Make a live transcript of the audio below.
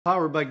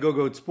Powered by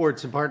GoGoat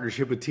Sports in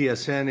partnership with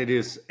TSN. It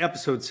is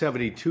episode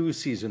 72,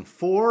 season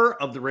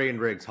 4 of the Ray and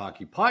Dregs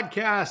Hockey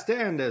Podcast.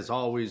 And as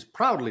always,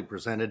 proudly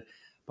presented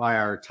by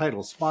our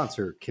title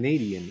sponsor,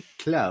 Canadian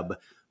Club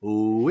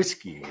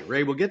Whiskey.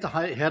 Ray, we'll get to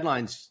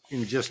headlines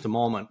in just a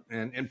moment.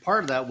 And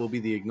part of that will be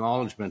the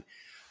acknowledgement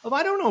of,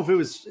 I don't know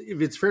if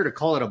it's fair to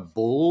call it a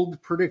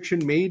bold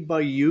prediction made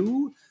by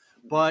you,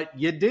 but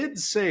you did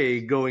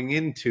say going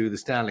into the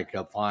Stanley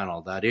Cup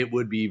final that it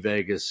would be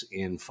Vegas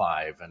in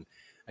 5. And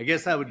I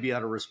guess that would be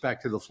out of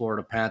respect to the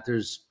Florida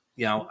Panthers.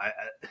 You know,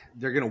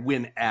 they're going to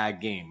win a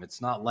game.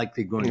 It's not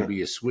likely going to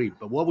be a sweep.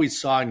 But what we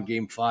saw in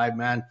Game 5,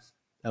 man,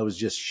 that was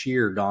just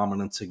sheer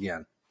dominance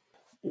again.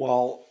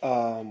 Well,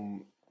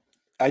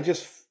 I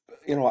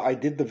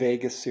did the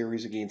Vegas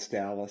series against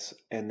Dallas,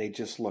 and they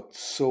just looked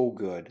so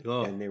good.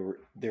 Oh. And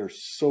they're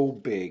so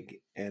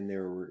big, and they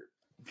were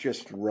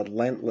just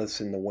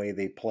relentless in the way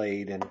they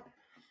played. And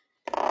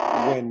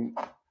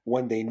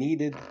when they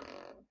needed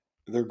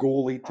their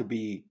goalie to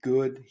be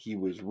good, he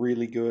was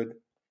really good,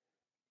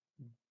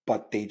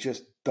 but they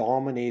just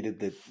dominated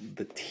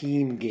the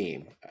team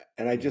game.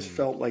 And I just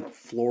felt like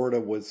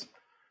Florida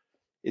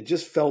it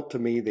just felt to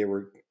me they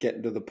were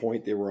getting to the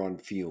point they were on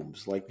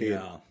fumes. Like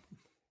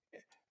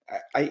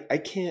I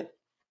can't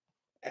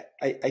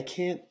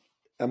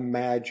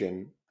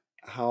imagine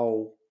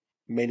how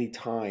many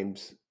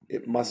times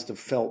it must have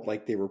felt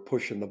like they were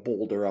pushing the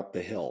boulder up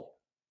the hill,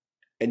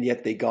 and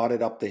yet they got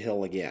it up the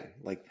hill again.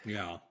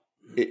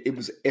 It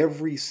was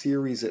every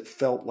series it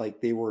felt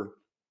like they were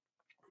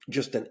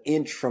just an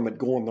inch from it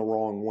going the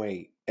wrong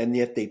way, and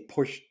yet they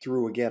pushed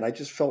through again. I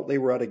just felt they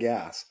were out of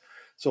gas.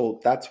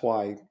 So that's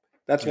why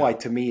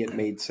to me it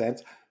made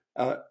sense.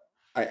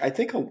 I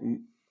think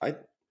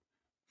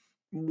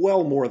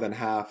well more than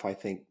half, I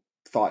think,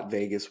 thought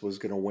Vegas was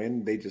going to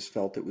win. They just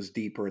felt it was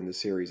deeper in the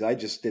series. I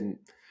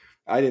didn't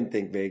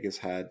think Vegas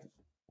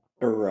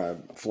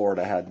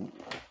Florida had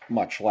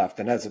much left.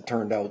 And as it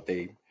turned out,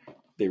 they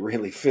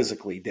really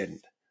physically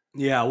didn't.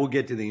 Yeah, we'll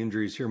get to the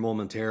injuries here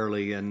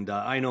momentarily. And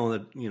I know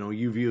that,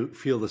 you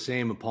feel the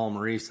same of Paul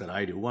Maurice that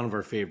I do. One of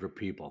our favorite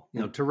people,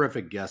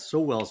 terrific guest, so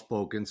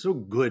well-spoken, so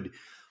good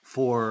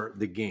for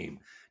the game.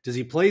 Does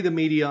he play the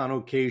media on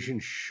occasion?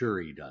 Sure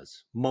he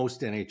does.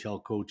 Most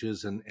NHL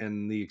coaches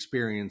and the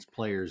experienced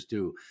players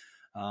do.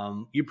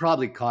 You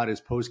probably caught his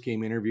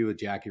post-game interview with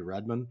Jackie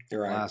Redmond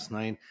last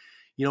night.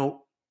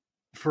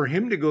 For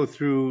him to go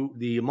through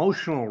the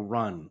emotional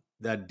run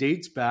that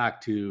dates back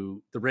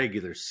to the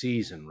regular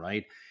season,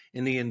 right?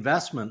 And the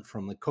investment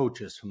from the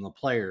coaches, from the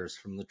players,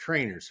 from the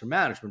trainers, from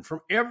management,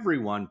 from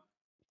everyone,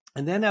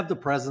 and then have the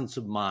presence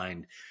of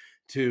mind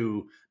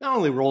to not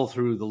only roll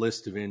through the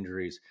list of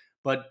injuries,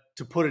 but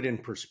to put it in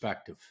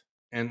perspective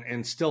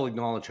and still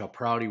acknowledge how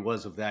proud he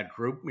was of that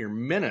group mere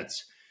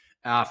minutes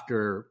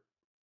after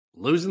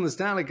losing the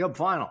Stanley Cup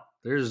final.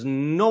 There's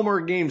no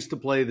more games to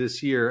play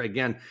this year.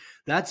 Again,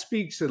 that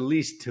speaks, at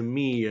least to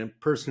me, a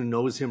person who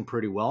knows him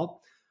pretty well,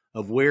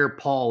 of where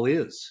Paul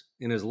is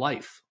in his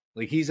life.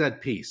 Like, he's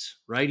at peace,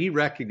 right? He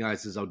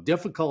recognizes how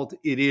difficult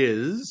it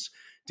is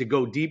to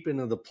go deep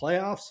into the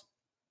playoffs.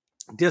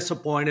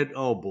 Disappointed,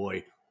 oh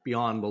boy,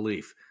 beyond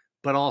belief.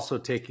 But also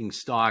taking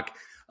stock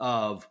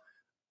of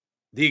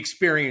the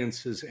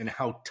experiences and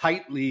how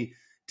tightly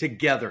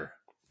together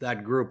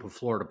that group of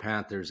Florida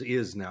Panthers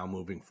is now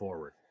moving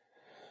forward.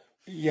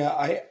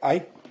 Yeah,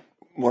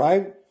 when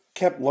I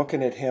kept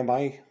looking at him,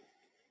 I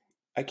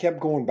kept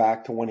going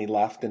back to when he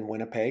left in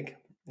Winnipeg.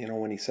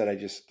 When he said,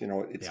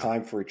 it's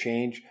time for a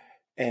change.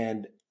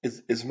 And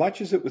as much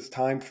as it was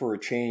time for a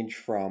change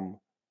for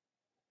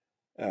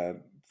the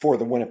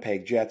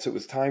Winnipeg Jets, it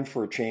was time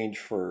for a change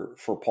for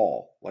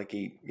Paul. Like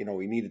he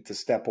needed to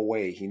step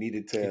away. He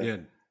needed to, he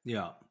did.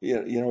 Yeah.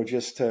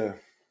 Just to,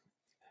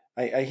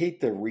 I hate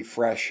to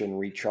refresh and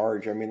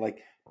recharge. I mean,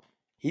 like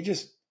he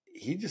just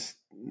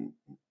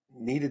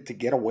needed to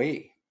get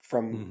away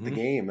from the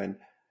game. And,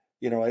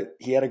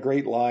 he had a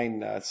great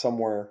line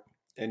somewhere,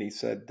 and he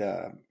said,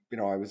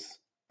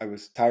 I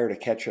was tired of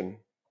catching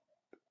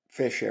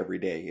fish every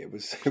day. It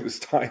was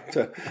time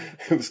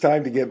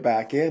to get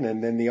back in.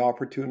 And then the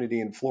opportunity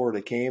in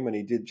Florida came, and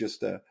he did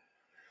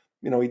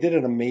he did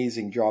an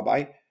amazing job.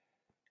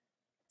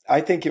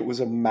 I think it was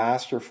a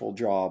masterful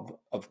job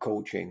of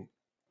coaching,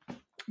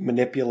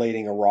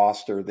 manipulating a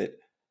roster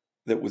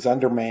that was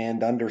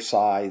undermanned,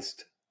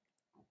 undersized,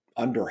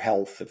 under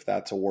health, if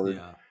that's a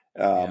word.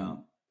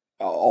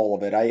 All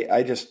of it.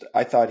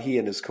 I thought he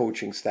and his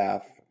coaching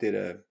staff did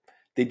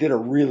a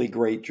really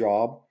great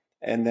job.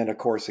 And then, of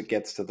course, it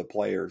gets to the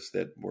players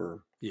that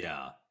were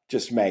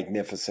just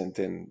magnificent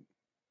in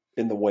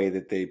the way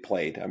that they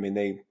played. I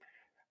mean,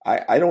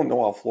 I don't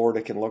know how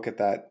Florida can look at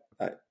that.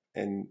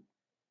 And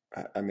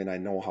I mean, I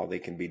know how they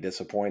can be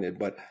disappointed,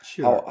 but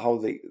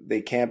how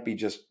they can't be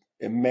just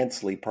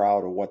immensely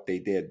proud of what they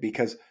did,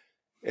 because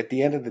at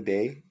the end of the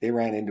day, they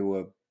ran into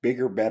a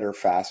bigger, better,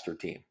 faster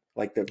team.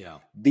 Like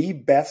the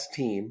best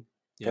team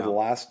for the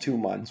last 2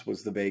 months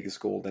was the Vegas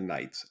Golden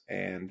Knights,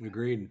 and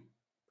agreed.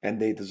 And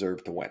they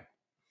deserve to win.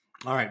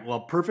 All right.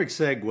 Well, perfect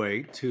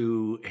segue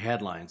to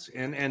headlines.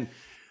 And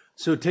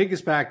So take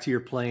us back to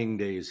your playing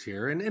days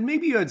here, and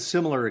maybe you had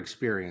similar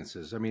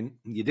experiences. I mean,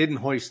 you didn't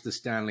hoist the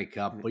Stanley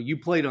Cup, but you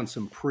played on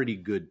some pretty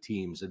good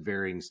teams at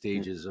varying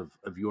stages of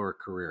your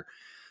career.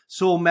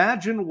 So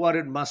imagine what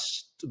it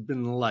must have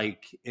been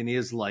like and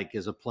is like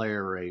as a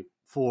player, right,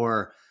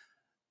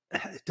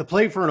 to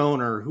play for an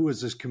owner who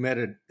is as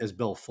committed as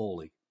Bill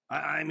Foley.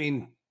 I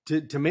mean,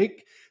 to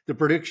make the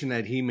prediction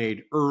that he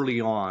made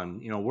early on,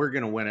 we're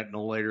going to win it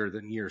no later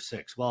than year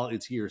 6. Well,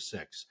 it's year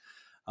 6.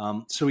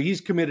 So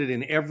he's committed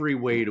in every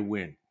way to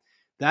win.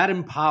 That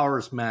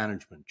empowers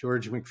management,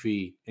 George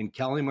McPhee and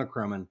Kelly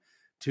McCrimmon,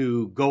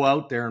 to go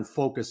out there and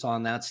focus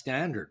on that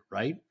standard,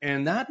 right?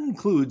 And that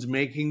includes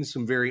making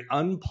some very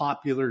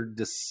unpopular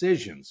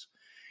decisions.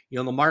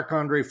 The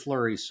Marc-Andre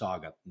Fleury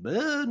saga,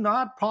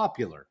 not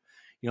popular.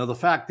 The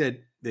fact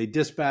that they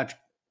dispatched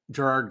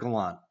Gerard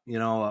Gallant,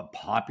 a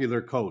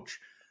popular coach,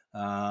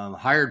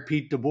 hired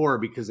Pete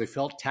DeBoer because they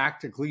felt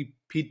tactically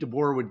Pete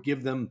DeBoer would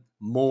give them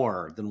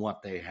more than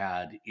what they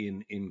had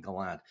in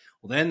Gallant.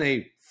 Well, then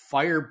they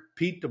fire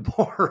Pete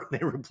DeBoer and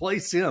they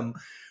replace him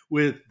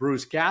with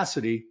Bruce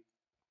Cassidy,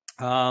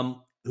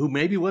 who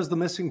maybe was the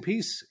missing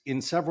piece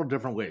in several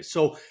different ways.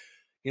 So,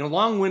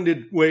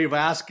 long-winded way of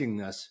asking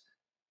this,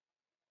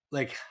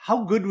 like,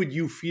 how good would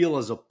you feel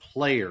as a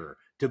player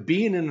to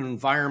be in an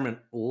environment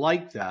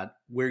like that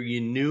where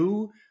you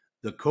knew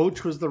the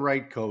coach was the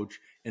right coach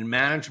and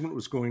management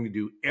was going to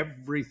do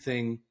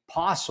everything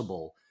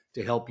possible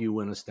to help you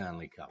win a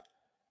Stanley Cup?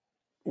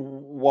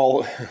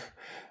 Well,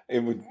 it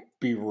would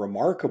be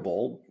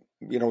remarkable,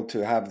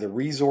 to have the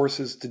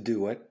resources to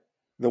do it,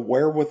 the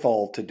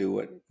wherewithal to do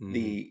it,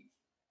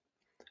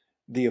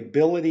 the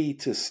ability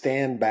to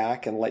stand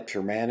back and let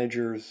your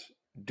managers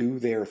do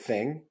their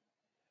thing,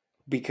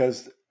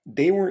 because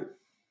they weren't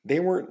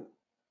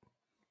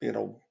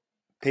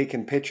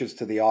taking pitches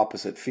to the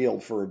opposite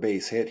field for a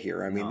base hit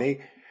here. I mean,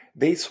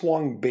 they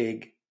swung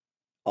big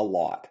a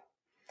lot.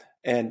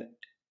 And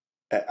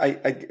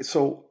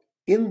so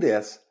in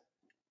this,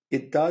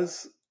 it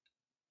does,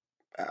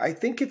 I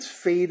think it's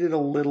faded a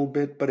little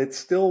bit, but it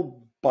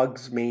still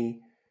bugs me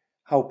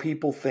how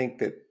people think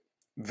that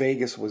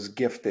Vegas was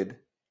gifted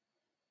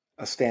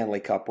a Stanley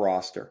Cup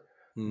roster.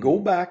 Go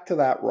back to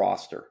that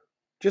roster.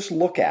 Just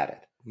look at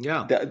it.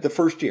 Yeah. The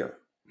first year.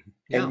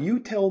 Yeah. And you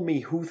tell me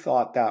who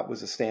thought that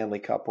was a Stanley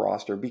Cup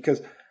roster,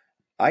 because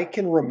I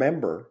can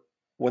remember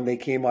when they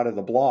came out of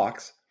the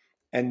blocks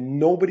and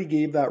nobody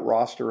gave that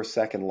roster a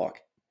second look.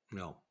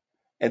 No.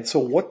 And so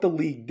what the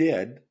league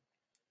did,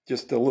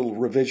 just a little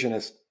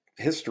revisionist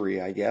history,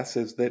 I guess,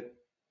 is that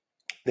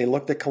they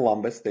looked at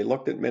Columbus, they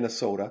looked at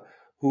Minnesota,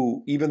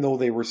 who, even though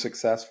they were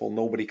successful,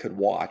 nobody could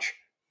watch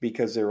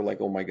because they were like,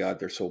 oh my God,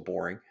 they're so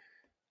boring.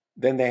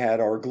 Then they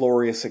had our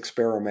glorious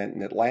experiment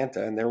in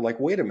Atlanta, and they're like,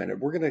 wait a minute,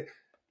 we're going to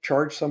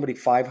charge somebody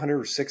 $500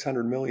 or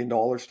 $600 million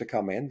to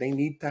come in. They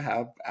need to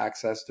have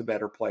access to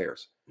better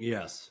players.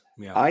 Yes.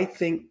 Yeah. I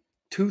think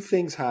two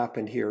things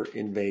happened here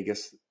in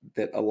Vegas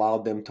that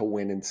allowed them to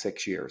win in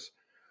 6 years.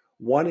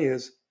 One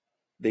is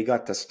they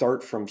got to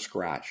start from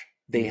scratch.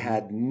 They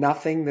had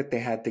nothing that they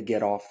had to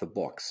get off the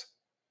books.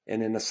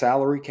 And in a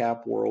salary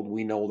cap world,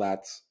 we know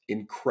that's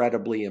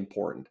incredibly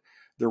important.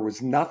 There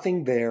was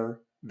nothing there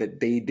that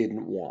they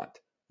didn't want.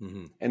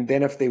 And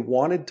then if they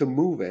wanted to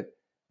move it,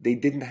 they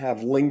didn't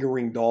have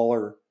lingering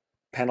dollar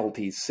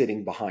penalties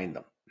sitting behind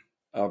them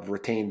of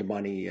retained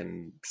money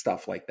and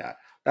stuff like that.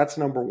 That's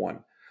number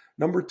one.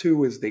 Number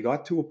two is they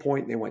got to a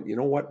point and they went, you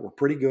know what? We're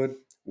pretty good.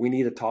 We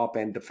need a top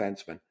end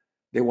defenseman.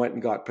 They went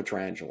and got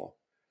Pietrangelo.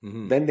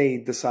 Then they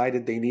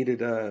decided they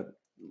needed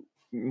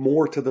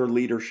more to their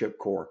leadership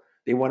core.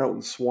 They went out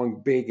and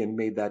swung big and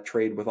made that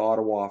trade with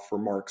Ottawa for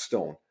Mark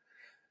Stone.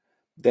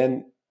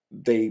 Then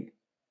they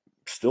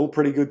still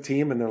pretty good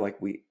team, and they're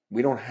like, we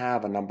don't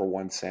have a number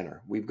one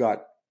center. We've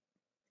got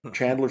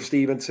Chandler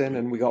Stevenson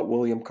and we got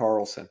William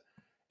Karlsson.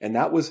 And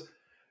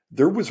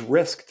there was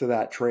risk to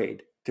that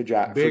trade for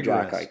Jack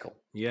Eichel.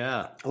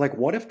 Yeah. Like,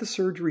 what if the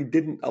surgery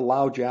didn't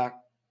allow Jack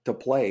to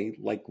play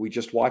like we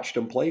just watched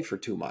him play for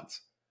 2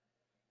 months?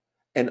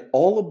 And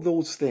all of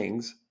those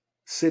things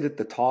sit at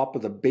the top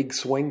of the big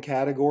swing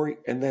category.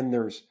 And then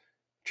there's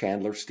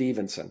Chandler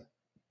Stevenson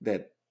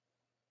that,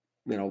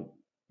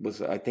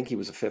 I think he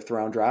was a 5th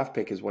round draft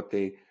pick is what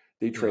they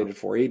traded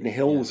for. Aiden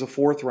Hill was a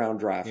 4th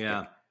round draft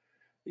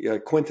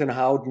pick. Quentin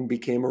Howden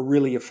became a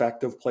really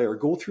effective player.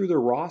 Go through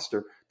their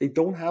roster. They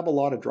don't have a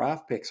lot of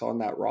draft picks on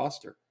that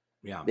roster.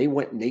 Yeah. They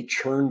went and they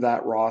churned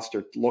that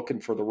roster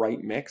looking for the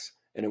right mix,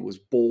 and it was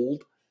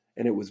bold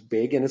and it was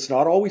big, and it's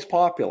not always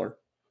popular.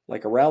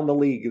 Like around the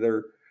league,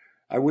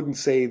 I wouldn't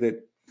say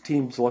that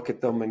teams look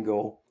at them and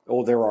go,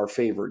 oh, they're our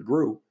favorite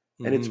group.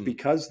 And it's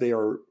because they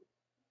are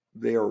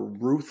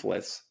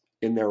ruthless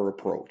in their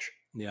approach.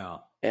 Yeah.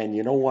 And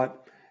you know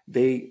what?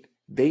 They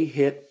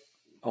hit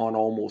on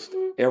almost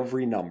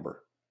every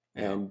number.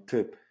 Yeah. And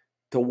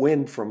to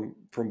win from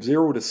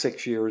 0 to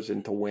 6 years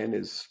and to win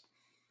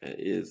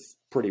is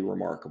pretty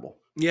remarkable.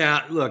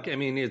 Yeah, look, I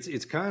mean,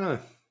 it's kind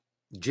of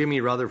Jimmy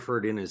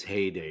Rutherford in his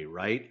heyday,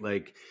 right?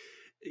 Like,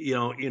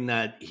 in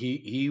that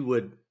he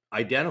would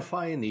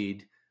identify a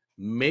need,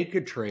 make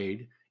a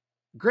trade.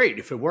 Great.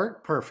 If it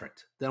worked,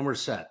 perfect. Then we're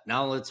set.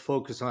 Now let's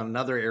focus on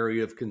another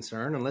area of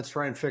concern and let's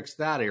try and fix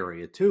that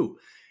area too.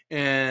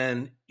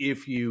 And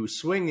if you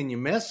swing and you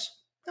miss,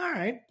 all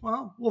right,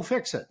 well, we'll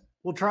fix it.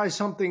 We'll try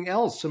something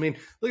else. I mean,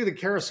 look at the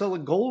carousel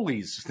of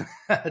goalies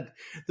that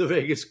the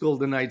Vegas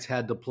Golden Knights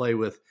had to play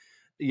with,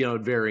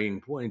 at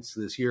varying points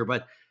this year.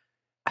 But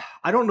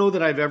I don't know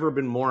that I've ever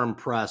been more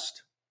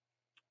impressed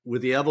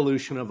with the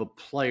evolution of a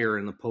player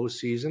in the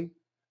postseason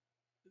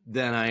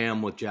than I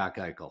am with Jack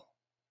Eichel.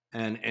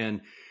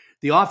 And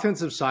the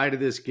offensive side of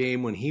this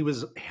game, when he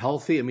was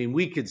healthy, I mean,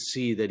 we could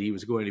see that he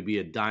was going to be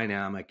a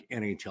dynamic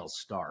NHL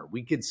star.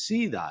 We could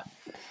see that.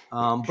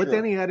 But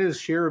then he had his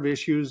share of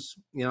issues,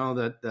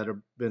 that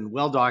have been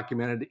well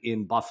documented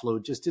in Buffalo.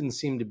 Just didn't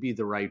seem to be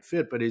the right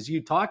fit. But as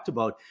you talked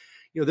about,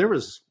 there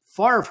was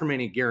far from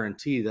any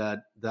guarantee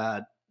that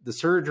the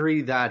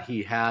surgery that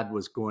he had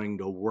was going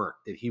to work,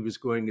 that he was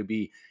going to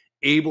be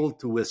able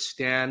to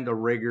withstand the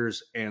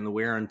rigors and the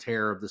wear and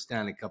tear of the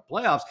Stanley Cup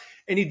playoffs.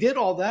 And he did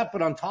all that,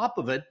 but on top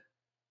of it,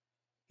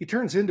 he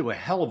turns into a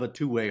hell of a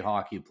two-way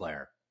hockey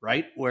player,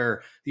 right?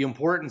 Where the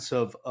importance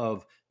of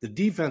the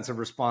defensive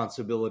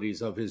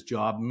responsibilities of his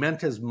job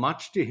meant as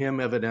much to him,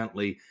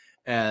 evidently,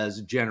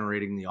 as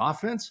generating the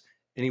offense.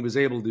 And he was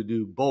able to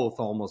do both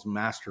almost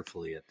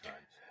masterfully at times.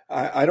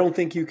 I don't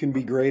think you can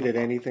be great at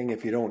anything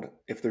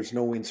if there's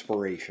no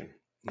inspiration.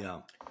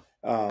 Yeah.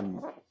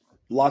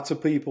 Lots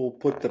of people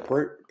put the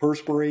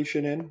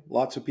perspiration in.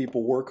 Lots of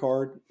people work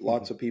hard.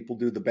 Lots of people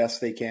do the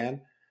best they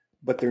can.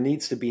 But there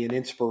needs to be an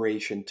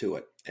inspiration to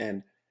it.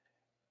 And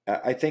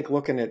I think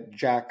looking at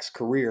Jack's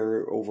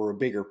career over a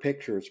bigger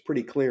picture, it's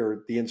pretty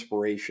clear the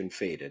inspiration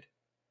faded.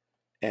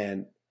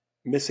 And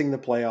missing the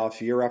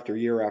playoffs year after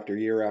year after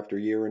year after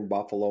year in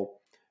Buffalo,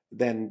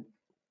 then,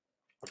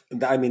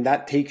 I mean,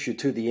 that takes you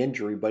to the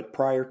injury. But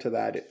prior to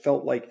that, it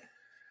felt like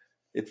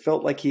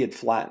he had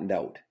flattened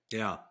out.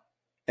 Yeah.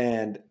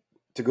 And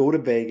to go to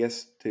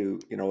Vegas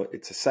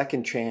it's a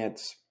second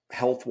chance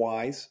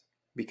health-wise,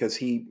 because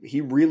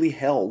he really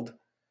held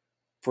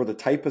for the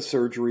type of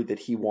surgery that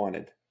he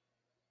wanted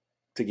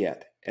to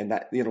get. And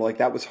that,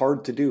 that was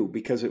hard to do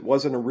because it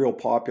wasn't a real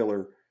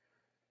popular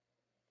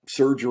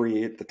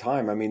surgery at the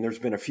time. I mean, there's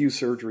been a few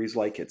surgeries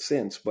like it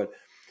since, but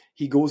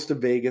he goes to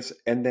Vegas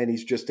and then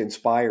he's just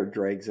inspired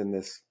Dregs in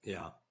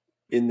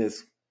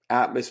this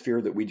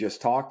atmosphere that we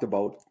just talked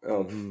about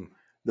of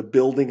the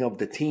building of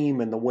the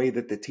team and the way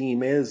that the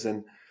team is.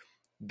 And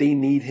they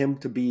need him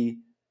to be,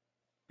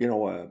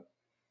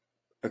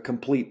 a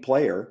complete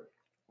player.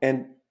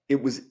 And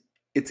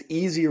it's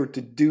easier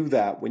to do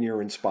that when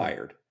you're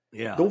inspired.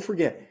 Yeah. Don't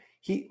forget,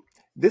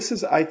 this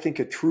is, I think,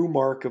 a true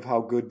mark of how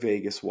good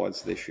Vegas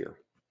was this year.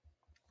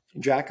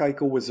 Jack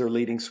Eichel was their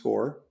leading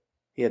scorer.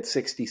 He had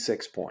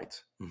 66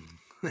 points.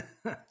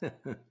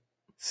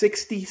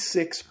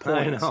 66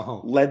 points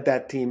led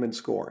that team in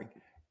scoring.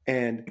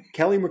 And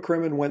Kelly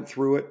McCrimmon went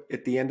through it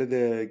at the end of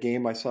the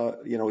game. I saw,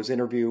 his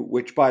interview,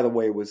 which, by the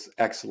way, was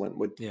excellent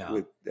with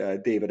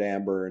David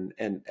Amber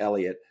and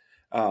Elliott,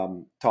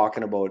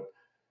 talking about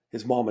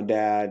his mom and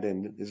dad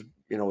and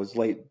his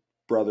late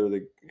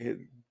brother,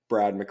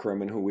 Brad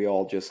McCrimmon, who we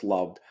all just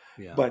loved.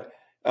 Yeah. But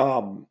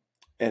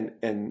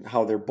and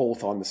how they're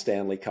both on the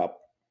Stanley Cup.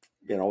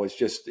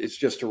 It's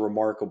just a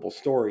remarkable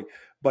story.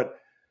 But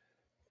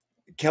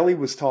Kelly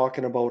was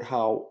talking about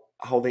how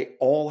they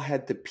all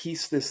had to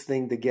piece this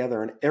thing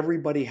together and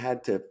everybody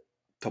had to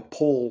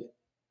pull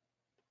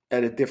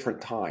at a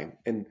different time.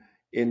 And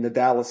in the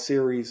Dallas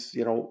series,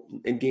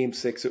 in Game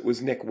 6, it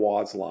was Nick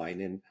Waugh's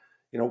line. And,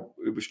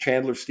 it was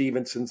Chandler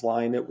Stevenson's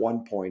line at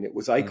one point. It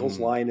was Eichel's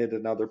line at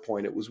another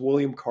point. It was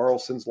William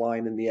Karlsson's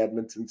line in the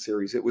Edmonton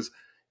series. It was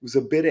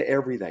a bit of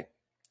everything.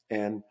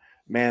 And,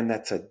 man,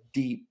 that's a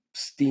deep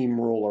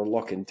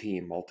steamroller-looking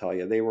team, I'll tell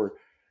you.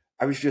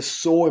 I was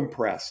just so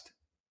impressed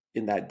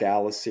in that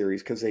Dallas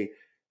series because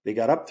they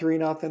got up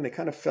 3-0. They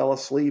kind of fell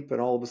asleep,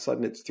 and all of a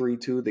sudden it's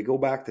 3-2. They go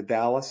back to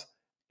Dallas,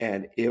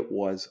 and it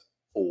was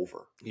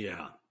over.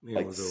 Yeah.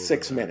 Like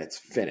 6 minutes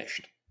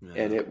finished. Yeah.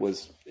 And it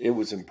was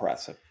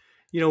impressive.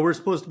 We're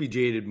supposed to be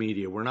jaded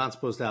media. We're not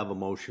supposed to have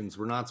emotions.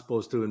 We're not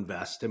supposed to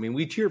invest. I mean,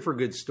 we cheer for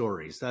good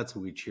stories. That's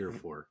what we cheer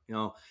for.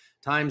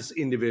 Times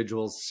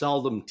individuals,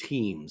 seldom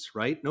teams,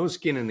 right? No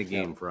skin in the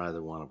game for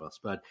either one of us.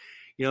 But,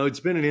 it's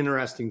been an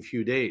interesting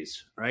few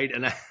days, right?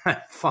 And I'm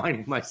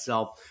finding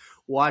myself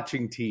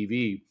watching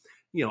TV.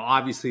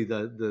 Obviously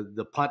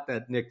the putt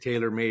that Nick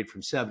Taylor made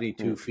from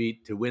 72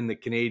 feet to win the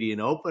Canadian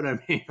Open. I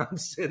mean, I'm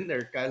sitting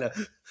there kind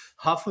of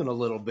huffing a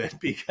little bit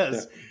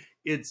because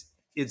it's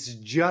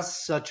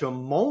just such a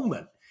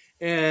moment.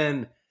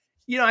 And,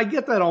 I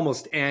get that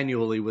almost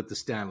annually with the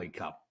Stanley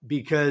Cup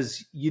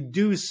because you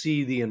do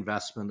see the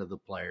investment of the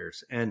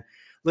players. And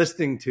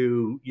listening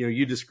to,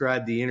 you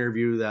described the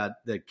interview that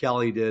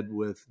Kelly did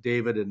with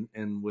David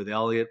and with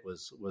Elliott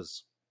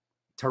was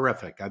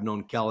terrific. I've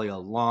known Kelly a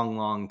long,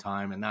 long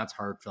time, and that's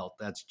heartfelt.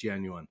 That's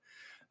genuine.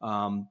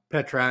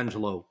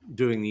 Pietrangelo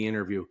doing the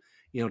interview,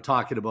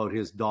 talking about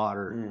his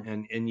daughter,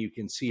 and you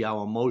can see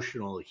how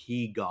emotional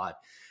he got.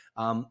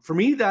 For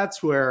me,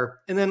 that's where,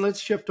 and then let's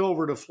shift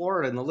over to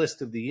Florida and the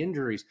list of the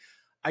injuries.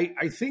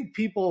 I think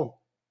people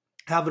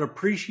have an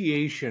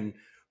appreciation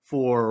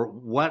for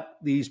what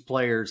these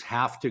players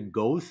have to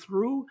go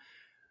through,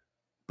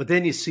 but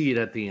then you see it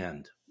at the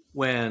end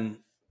when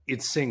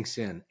it sinks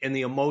in and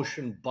the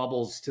emotion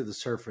bubbles to the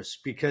surface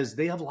because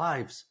they have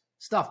lives.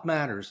 Stuff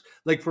matters.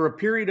 Like for a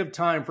period of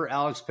time for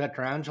Alex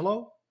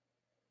Pietrangelo,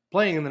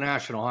 playing in the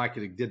National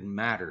Hockey League didn't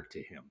matter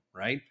to him,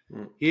 right?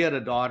 He had a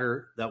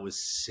daughter that was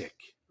sick,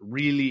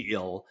 really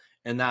ill,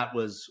 and that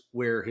was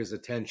where his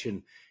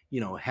attention,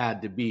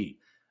 had to be.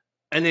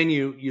 And then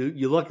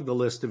you look at the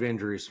list of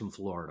injuries from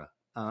Florida.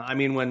 I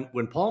mean,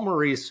 when Paul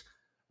Maurice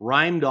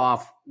rhymed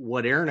off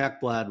what Aaron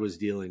Ekblad was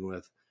dealing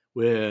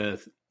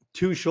with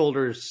 2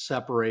 shoulder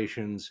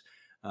separations,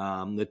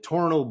 the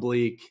torn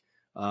oblique,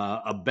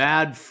 a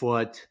bad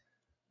foot,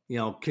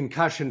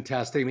 concussion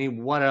testing. I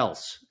mean, what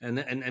else?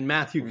 And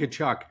Matthew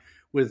Tkachuk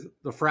with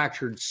the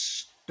fractured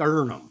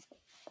sternum.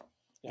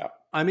 Yeah.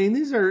 I mean,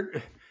 these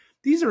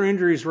are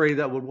injuries, Ray,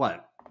 that would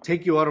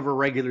take you out of a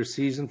regular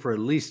season for at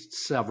least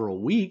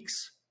several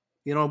weeks,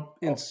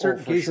 in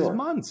certain cases, sure.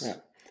 months. Yeah.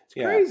 It's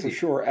crazy. For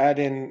sure. Add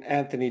in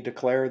Anthony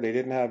Duclair. They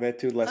didn't have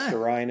Eetu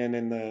Lesterainen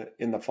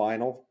in the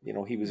final.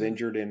 He was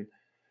injured in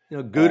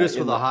Gudis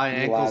with a high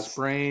ankle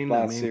sprain.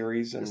 Last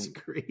series. And, it's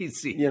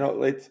crazy.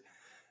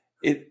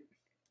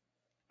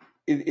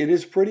 It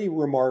is pretty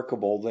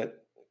remarkable that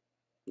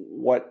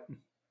what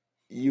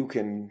you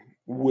can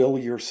will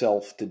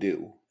yourself to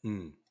do.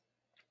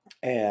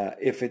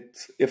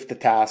 If the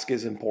task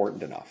is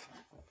important enough,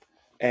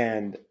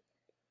 and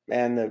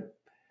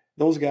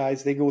those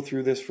guys, they go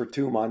through this for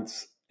 2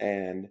 months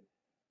and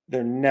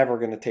they're never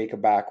going to take a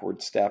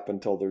backward step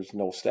until there's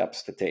no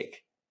steps to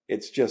take.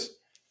 It's just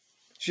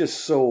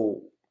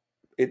so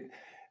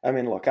I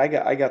mean, look,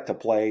 I got to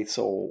play,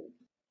 so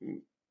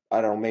I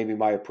don't know, maybe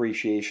my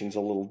appreciation's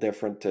a little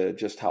different to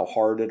just how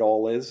hard it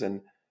all is, and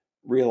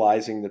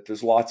realizing that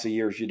there's lots of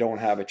years you don't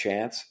have a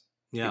chance.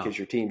 Yeah. Because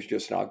your team's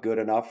just not good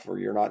enough, or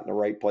you're not in the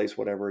right place,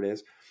 whatever it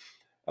is.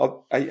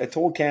 I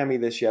told Cammie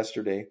this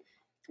yesterday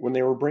when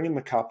they were bringing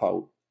the cup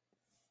out.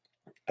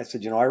 I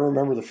said, I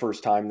remember the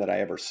first time that I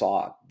ever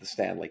saw the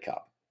Stanley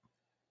Cup.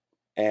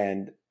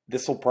 And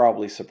this will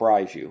probably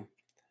surprise you.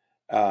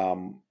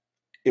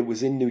 It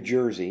was in New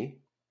Jersey.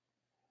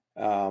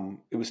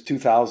 It was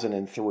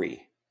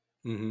 2003.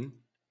 Mm-hmm.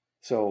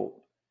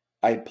 So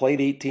I had played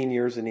 18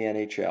 years in the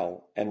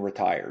NHL and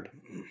retired.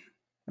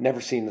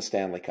 Never seen the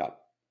Stanley Cup.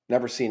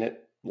 Never seen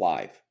it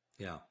live.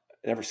 Yeah.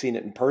 Never seen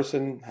it in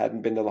person.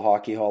 Hadn't been to the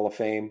Hockey Hall of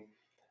Fame.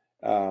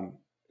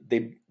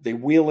 They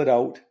wheel it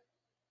out,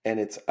 and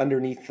it's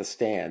underneath the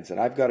stands. And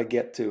I've got to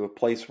get to a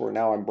place where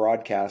now I'm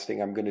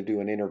broadcasting. I'm going to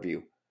do an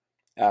interview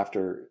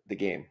after the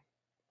game.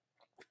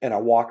 And I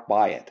walked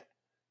by it,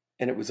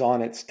 and it was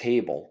on its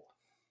table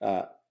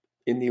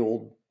in the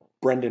old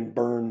Brendan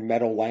Byrne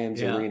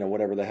Meadowlands Arena,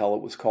 whatever the hell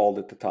it was called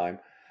at the time.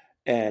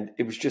 And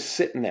it was just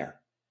sitting there.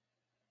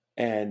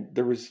 And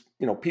there was,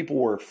 people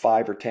were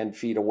 5 or 10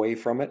 feet away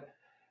from it,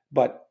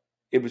 but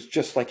it was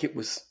just like it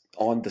was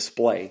on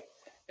display.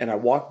 And I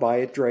walked by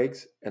it,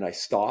 Dregs, and I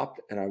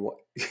stopped, and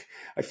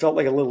I felt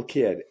like a little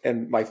kid.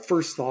 And my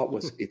first thought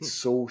was, it's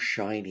so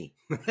shiny.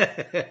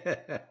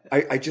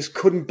 I just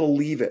couldn't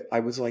believe it. I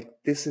was like,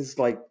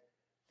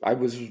 I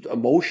was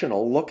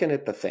emotional looking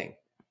at the thing.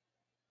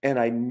 And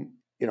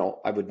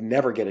I would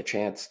never get a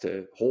chance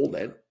to hold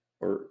it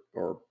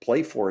or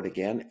play for it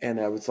again. And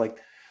I was like,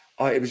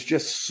 it was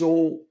just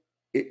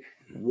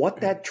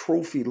what that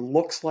trophy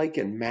looks like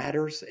and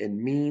matters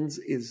and means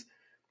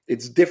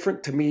it's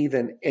different to me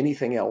than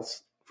anything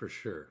else. For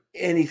sure.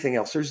 Anything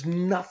else. There's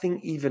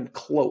nothing even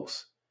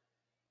close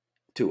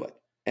to it.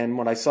 And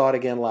when I saw it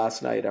again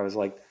last night, I was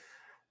like,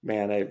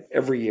 man,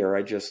 every year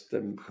I just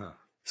am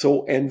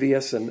so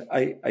envious. And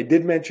I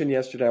did mention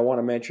yesterday, I want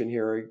to mention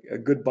here, a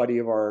good buddy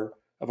of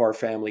our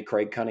family,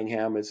 Craig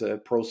Cunningham, is a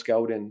pro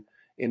scout in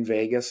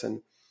Vegas.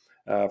 And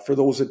for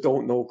those that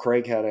don't know,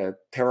 Craig had a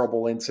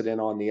terrible incident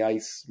on the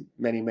ice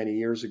many, many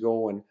years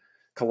ago and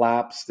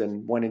collapsed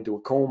and went into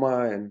a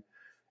coma and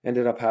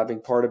ended up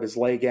having part of his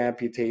leg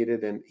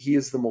amputated. And he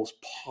is the most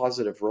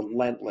positive,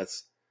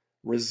 relentless,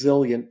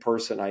 resilient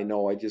person I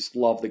know. I just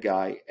love the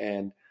guy.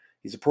 And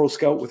he's a pro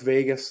scout with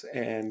Vegas,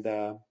 and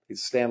he's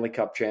a Stanley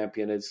Cup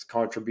champion. His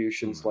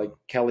contributions, like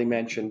Kelly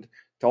mentioned,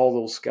 to all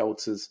those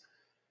scouts is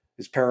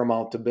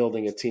paramount to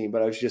building a team.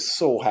 But I was just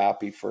so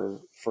happy for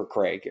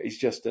Craig. He's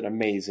just an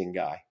amazing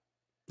guy.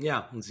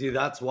 Yeah. And see,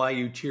 that's why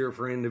you cheer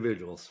for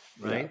individuals,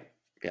 right?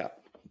 Yeah.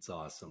 It's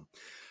awesome.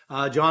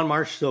 John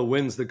Marchessault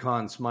wins the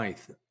Conn Smythe.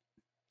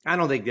 I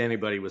don't think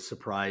anybody was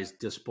surprised,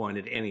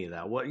 disappointed, any of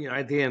that.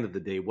 At the end of the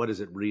day, what does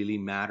it really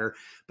matter?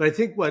 But I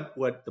think what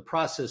the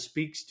process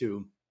speaks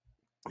to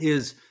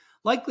is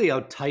likely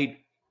how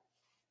tight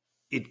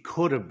it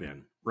could have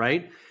been,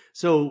 right?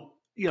 So,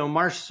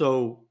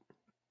 Marchessault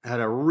had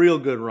a real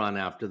good run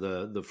after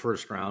the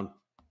first round,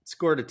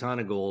 scored a ton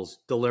of goals,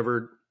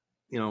 delivered,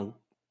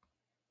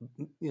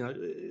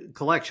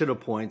 collection of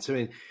points. I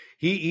mean,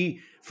 he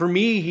for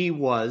me, he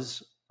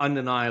was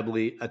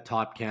undeniably a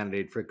top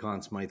candidate for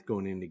Conn Smythe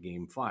going into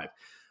Game 5.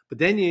 But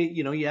then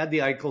you had the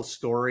Eichel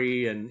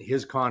story and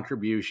his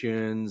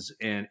contributions,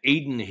 and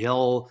Aiden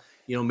Hill,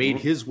 made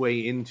his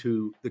way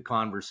into the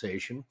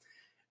conversation.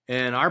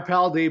 And our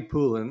pal Dave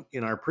Poulin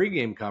in our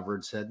pregame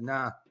coverage said,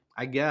 "Nah,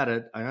 I get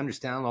it. I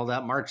understand all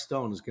that. Mark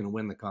Stone is going to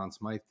win the Conn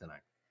Smythe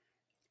tonight."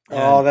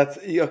 And, that's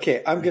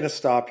okay. I'm going to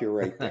stop you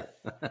right there.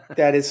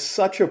 That is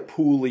such a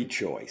Pooley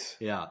choice.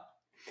 Yeah.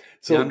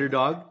 So the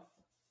underdog?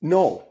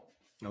 No,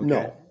 okay.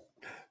 No.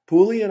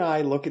 Pooley and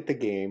I look at the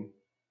game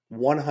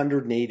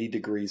 180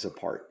 degrees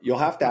apart. You'll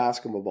have to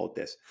ask him about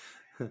this.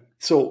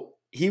 So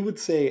he would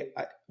say,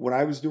 when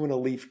I was doing a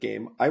Leaf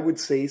game, I would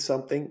say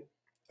something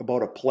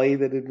about a play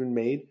that had been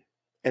made.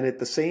 And at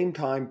the same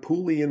time,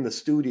 Pooley in the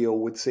studio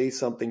would say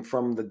something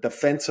from the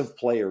defensive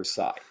player's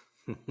side.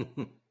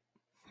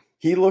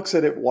 He looks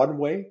at it one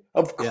way.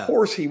 Of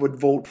course he would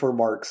vote for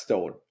Mark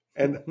Stone.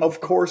 And of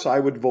course I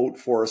would vote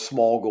for a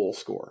small goal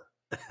scorer.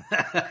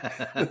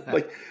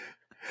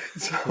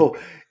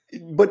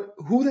 But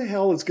who the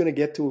hell is going to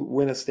get to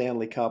win a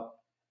Stanley Cup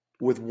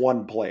with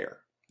one player?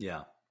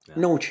 Yeah.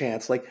 No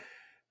chance.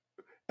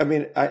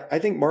 I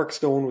think Mark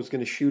Stone was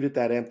going to shoot at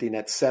that empty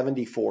net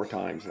 74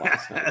 times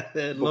last night.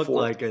 It looked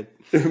like it.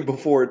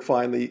 Before it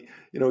finally,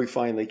 he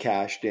finally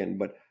cashed in.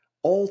 But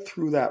all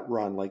through that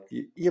run, like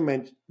you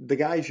mentioned, the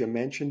guys you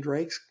mentioned,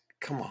 Dregs,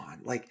 come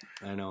on.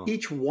 I know.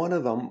 Each one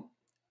of them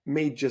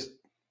made just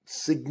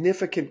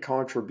significant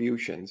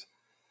contributions.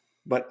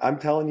 But I'm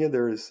telling you,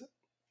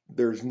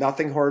 there's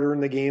nothing harder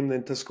in the game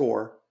than to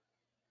score,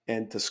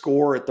 and to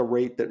score at the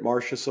rate that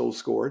Marchessault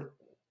scored.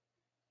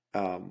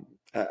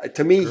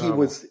 To me,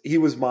 he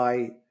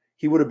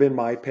would have been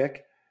my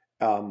pick.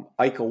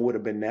 Eichel would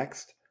have been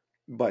next,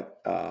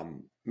 but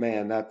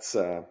man, that's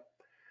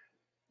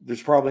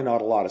there's probably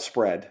not a lot of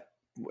spread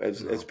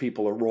as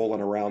people are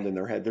rolling around in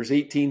their head. There's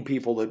 18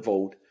 people that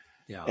vote,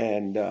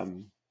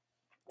 and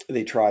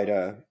they try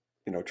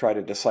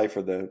to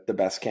decipher the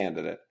best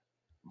candidate.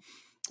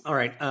 All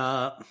right.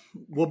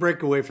 We'll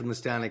break away from the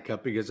Stanley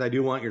Cup because I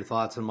do want your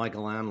thoughts on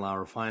Michael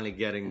Andlauer finally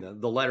getting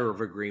the letter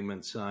of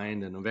agreement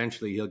signed, and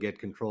eventually he'll get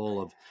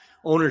control of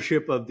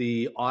ownership of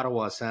the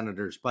Ottawa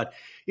Senators. But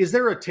is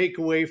there a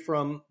takeaway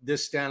from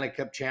this Stanley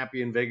Cup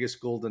champion Vegas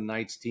Golden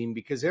Knights team?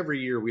 Because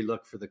every year we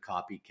look for the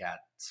copycat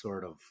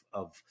sort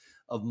of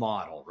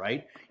model,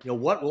 right?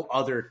 What will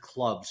other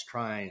clubs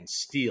try and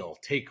steal,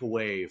 take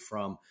away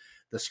from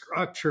the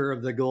structure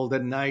of the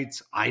Golden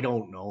Knights? I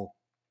don't know.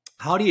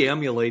 How do you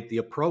emulate the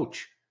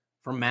approach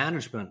from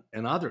management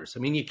and others?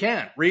 I mean, you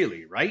can't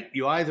really, right?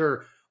 You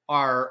either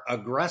are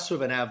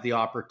aggressive and have the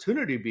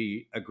opportunity to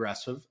be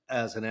aggressive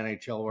as an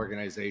NHL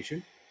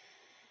organization,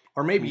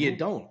 or maybe you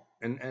don't.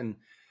 And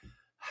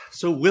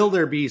so will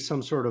there be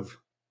some sort of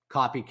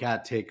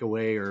copycat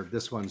takeaway, or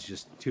this one's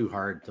just too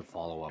hard to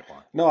follow up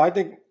on? No, I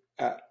think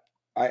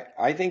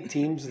I think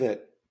teams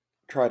that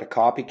try to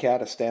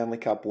copycat a Stanley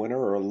Cup winner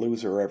are a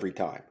loser every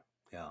time.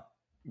 Yeah.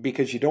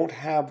 Because you don't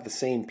have the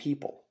same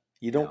people.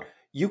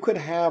 You could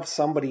have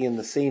somebody in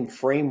the same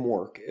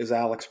framework as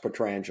Alex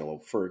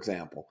Pietrangelo, for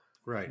example.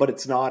 Right. But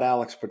it's not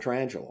Alex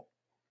Pietrangelo.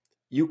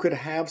 You could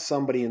have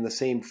somebody in the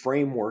same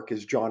framework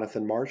as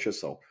Jonathan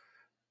Marchessault,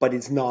 but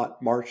he's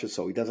not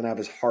Marchessault. He doesn't have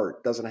his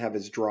heart, doesn't have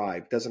his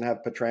drive, doesn't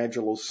have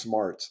Pietrangelo's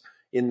smarts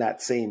in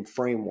that same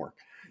framework.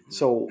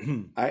 So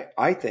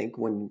I think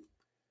when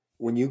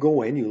you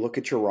go in, you look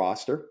at your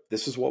roster,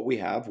 this is what we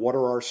have. What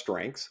are our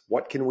strengths?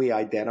 What can we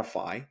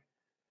identify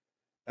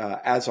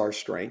as our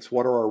strengths?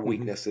 What are our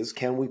weaknesses?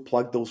 Can we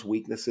plug those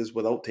weaknesses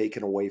without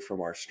taking away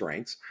from our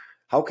strengths?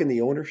 How can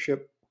the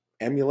ownership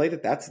emulate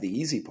it? That's the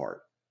easy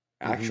part,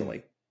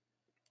 actually.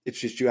 It's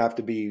just you have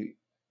to be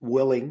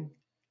willing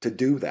to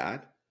do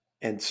that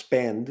and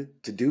spend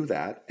to do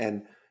that.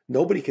 And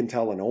nobody can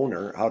tell an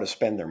owner how to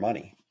spend their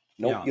money.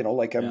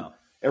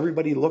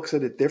 Everybody looks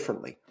at it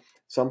differently.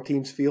 Some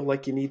teams feel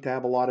like you need to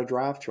have a lot of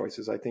draft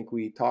choices. I think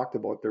we talked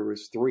about there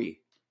was 3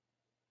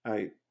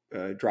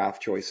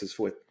 draft choices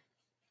with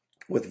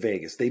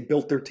Vegas. They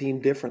built their team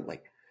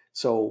differently.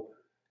 So,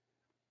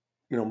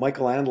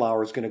 Michael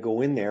Andlauer is going to go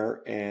in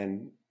there,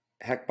 and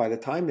heck, by the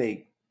time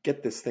they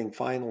get this thing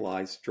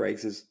finalized,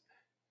 Dregs,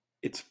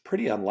 it's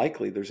pretty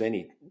unlikely there's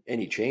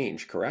any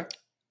change, correct?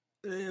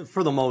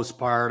 For the most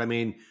part. I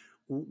mean,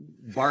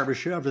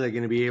 Barbashev, are they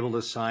going to be able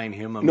to sign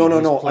him?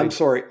 No. I'm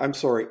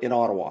sorry. In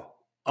Ottawa.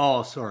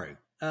 Oh, sorry.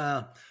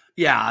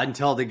 Yeah,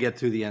 until they get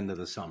to the end of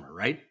the summer,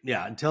 right?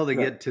 Yeah, until they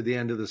get to the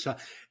end of the summer.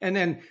 And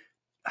then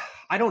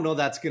I don't know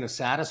that's going to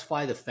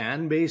satisfy the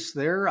fan base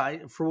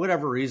there. For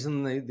whatever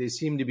reason, they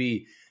seem to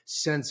be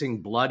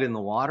sensing blood in the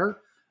water.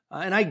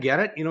 And I get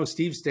it.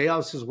 Steve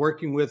Stayhouse is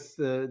working with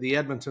the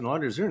Edmonton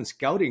Oilers. They're in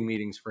scouting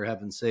meetings, for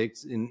heaven's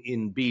sakes,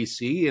 in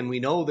BC. And we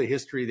know the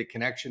history, the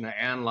connection to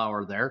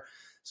Andlauer there.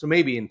 So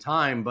maybe in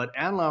time, but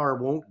Andlauer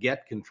won't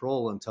get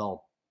control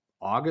until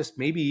August,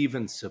 maybe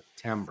even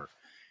September.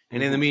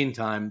 And in the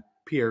meantime,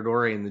 Pierre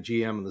Dorian, the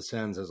GM of the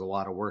Sens, has a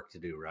lot of work to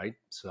do, right?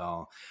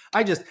 So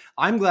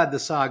I'm glad the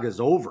saga's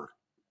over.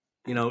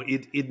 you know,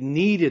 it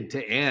needed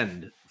to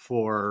end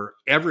for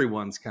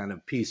everyone's kind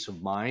of peace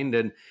of mind.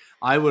 And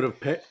I would have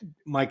picked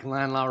Michael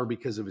Andlauer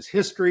because of his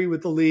history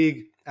with the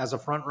league as a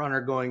front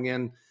runner going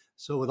in.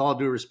 So with all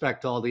due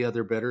respect to all the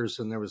other bidders,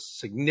 and there was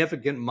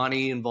significant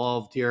money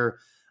involved here,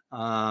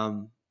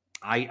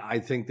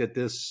 I think that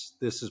this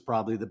is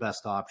probably the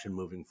best option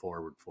moving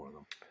forward for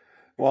them.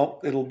 Well,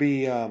 it'll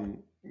be, you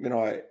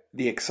know,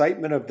 the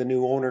excitement of the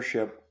new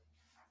ownership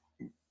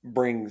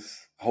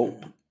brings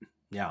hope.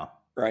 Yeah.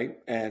 Right.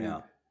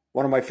 And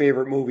one of my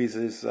favorite movies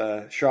is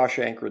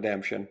Shawshank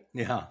Redemption.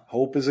 Yeah.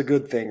 Hope is a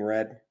good thing,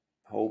 Red.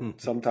 Hope.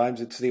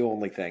 Sometimes it's the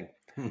only thing.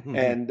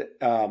 And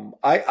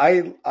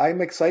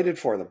I'm excited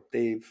for them.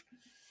 They've,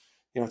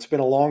 you know, it's been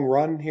a long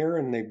run here,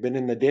 and they've been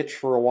in the ditch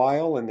for a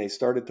while, and they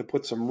started to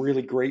put some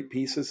really great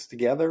pieces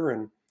together.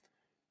 And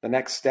the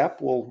next step,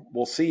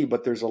 we'll see.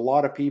 But there's a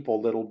lot of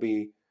people that'll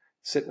be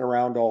sitting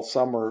around all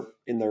summer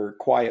in their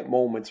quiet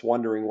moments,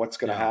 wondering what's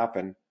going to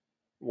happen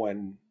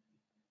when,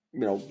 you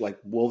know, like,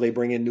 will they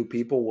bring in new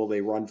people? Will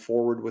they run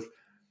forward with?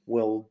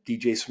 Will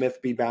DJ Smythe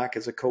be back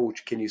as a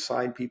coach? Can you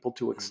sign people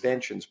to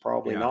extensions?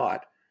 Probably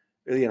not.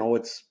 You know,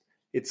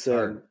 it's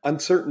an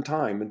uncertain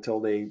time until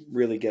they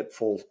really get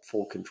full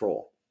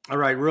control. All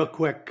right, real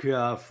quick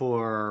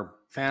for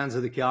fans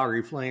of the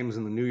Calgary Flames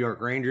and the New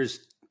York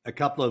Rangers, a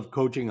couple of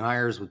coaching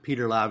hires with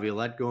Peter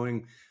Laviolette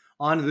going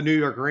onto the New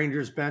York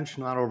Rangers bench,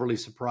 not overly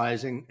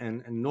surprising,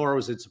 and nor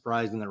was it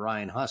surprising that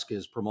Ryan Huska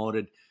is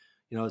promoted,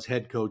 you know, as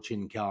head coach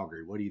in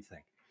Calgary. What do you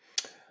think?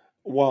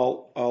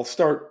 Well, I'll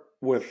start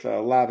with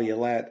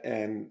Laviolette,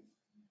 and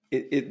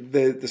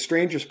the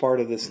strangest part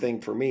of this thing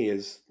for me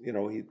is, you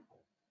know,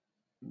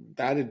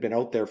 that had been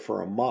out there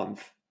for a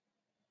month,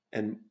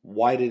 and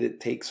why did it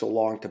take so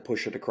long to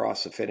push it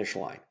across the finish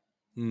line?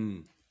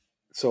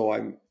 So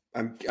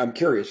I'm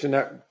curious, and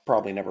that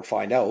probably never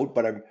find out,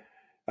 but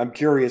I'm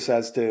curious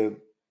as to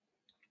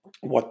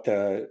what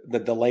the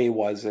delay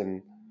was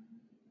in,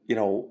 you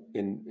know,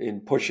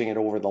 in pushing it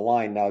over the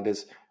line. Now,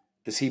 does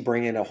he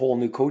bring in a whole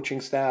new coaching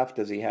staff?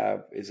 Is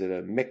it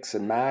a mix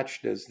and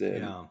match? Does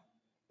the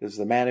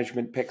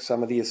management pick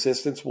some of the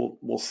assistants?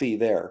 We'll see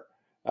there.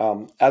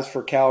 As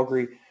for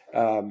Calgary,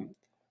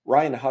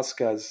 Ryan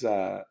Huska's,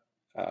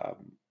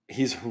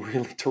 he's a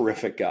really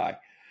terrific guy.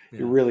 Yeah.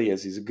 He really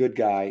is. He's a good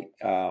guy.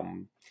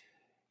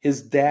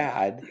 His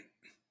dad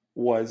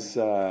was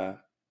the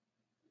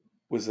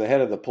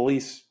head of the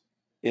police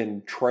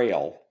in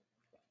Trail.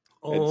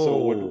 And so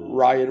when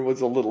Ryan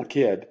was a little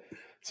kid,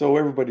 so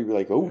everybody would be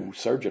like, "Oh,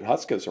 Sergeant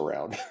Huska's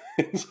around."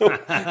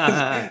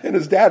 and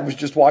his dad was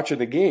just watching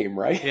the game,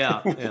 right?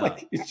 Yeah.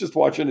 Like, he's just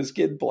watching his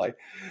kid play.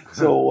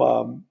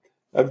 So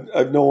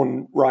I've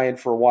known Ryan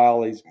for a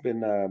while. He's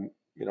been,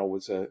 you know,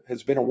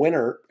 has been a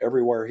winner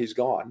everywhere he's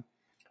gone.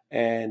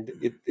 And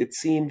it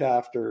seemed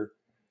after,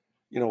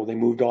 you know, they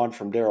moved on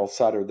from Daryl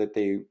Sutter that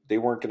they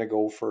weren't going to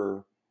go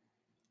for,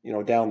 you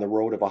know, down the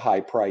road of a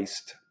high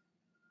priced,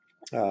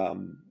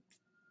 you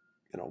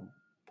know,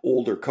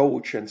 older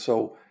coach. And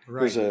so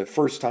there's a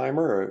first time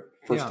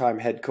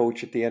head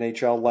coach at the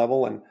NHL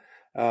level. And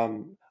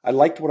I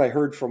liked what I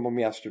heard from him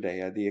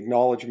yesterday. The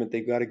acknowledgement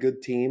they've got a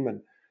good team,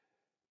 and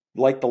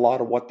liked a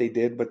lot of what they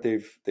did, but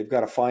they've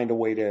got to find a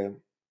way to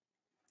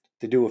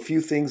do a few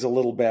things a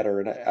little better.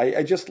 And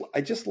I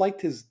just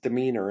liked his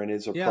demeanor and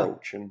his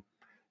approach. And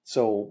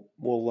so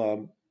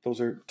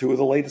those are two of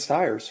the latest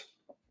hires.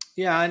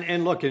 Yeah,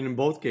 and look, in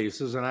both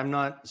cases, and I'm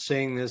not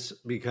saying this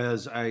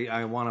because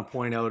I want to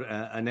point out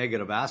a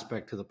negative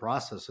aspect to the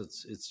process.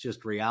 It's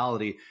just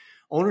reality.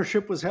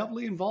 Ownership was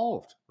heavily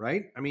involved,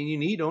 right? I mean, you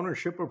need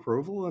ownership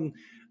approval, and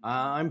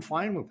I'm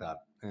fine with that.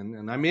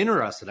 And I'm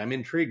interested. I'm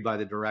intrigued by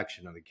the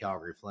direction of the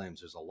Calgary Flames.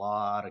 There's a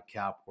lot of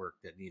cap work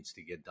that needs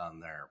to get done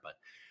there, but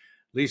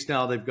at least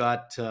now they've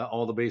got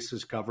all the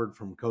bases covered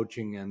from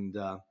coaching and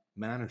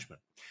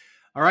management.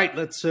 All right,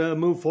 let's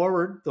move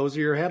forward. Those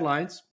are your headlines.